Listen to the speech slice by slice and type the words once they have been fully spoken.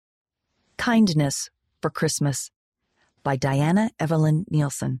Kindness for Christmas by Diana Evelyn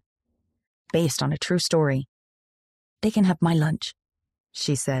Nielsen. Based on a true story. They can have my lunch,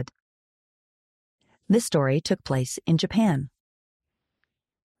 she said. This story took place in Japan.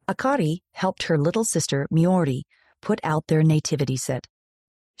 Akari helped her little sister Miori put out their nativity set.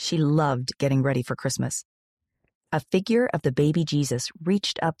 She loved getting ready for Christmas. A figure of the baby Jesus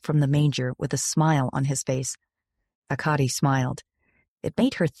reached up from the manger with a smile on his face. Akari smiled. It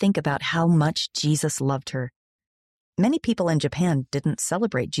made her think about how much Jesus loved her. Many people in Japan didn't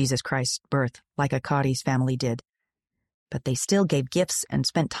celebrate Jesus Christ's birth like Akari's family did, but they still gave gifts and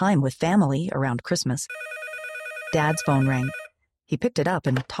spent time with family around Christmas. Dad's phone rang. He picked it up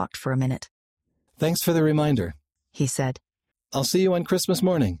and talked for a minute. Thanks for the reminder, he said. I'll see you on Christmas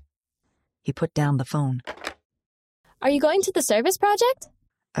morning. He put down the phone. Are you going to the service project?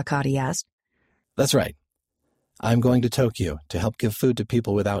 Akari asked. That's right. I'm going to Tokyo to help give food to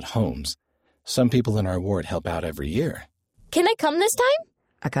people without homes. Some people in our ward help out every year. Can I come this time?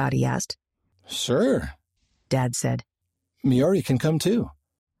 Akari asked. Sure, Dad said. Miori can come too.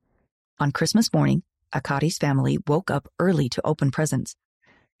 On Christmas morning, Akari's family woke up early to open presents.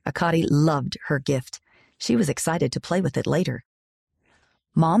 Akari loved her gift. She was excited to play with it later.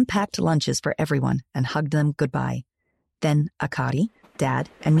 Mom packed lunches for everyone and hugged them goodbye. Then Akari,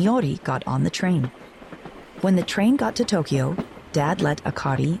 Dad, and Miori got on the train. When the train got to Tokyo, Dad led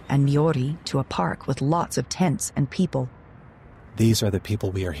Akari and Miori to a park with lots of tents and people. These are the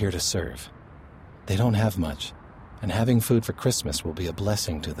people we are here to serve. They don't have much, and having food for Christmas will be a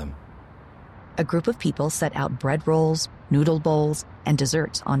blessing to them. A group of people set out bread rolls, noodle bowls, and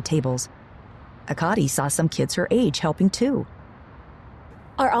desserts on tables. Akari saw some kids her age helping too.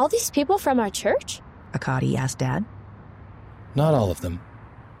 Are all these people from our church? Akari asked Dad. Not all of them.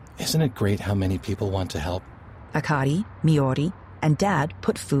 Isn't it great how many people want to help? Akari, Miori, and Dad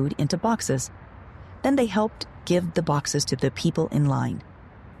put food into boxes. Then they helped give the boxes to the people in line.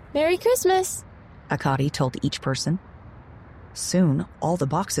 Merry Christmas, Akari told each person. Soon, all the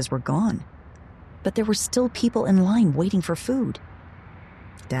boxes were gone. But there were still people in line waiting for food.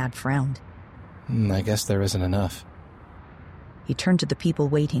 Dad frowned. I guess there isn't enough. He turned to the people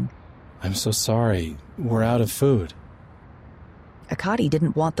waiting. I'm so sorry. We're out of food. Akari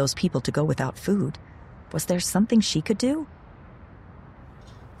didn't want those people to go without food. Was there something she could do?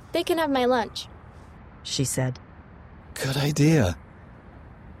 They can have my lunch, she said. Good idea.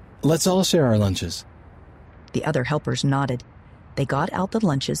 Let's all share our lunches. The other helpers nodded. They got out the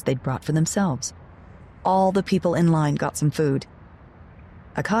lunches they'd brought for themselves. All the people in line got some food.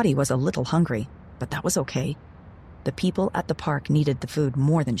 Akari was a little hungry, but that was okay. The people at the park needed the food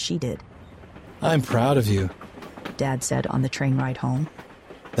more than she did. I'm proud of you, Dad said on the train ride home.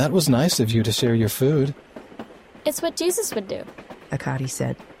 That was nice of you to share your food. It's what Jesus would do, Akari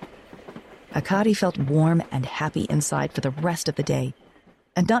said. Akari felt warm and happy inside for the rest of the day.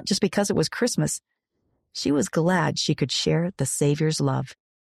 And not just because it was Christmas. She was glad she could share the Savior's love.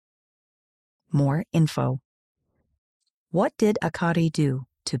 More info. What did Akari do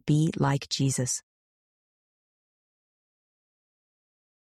to be like Jesus?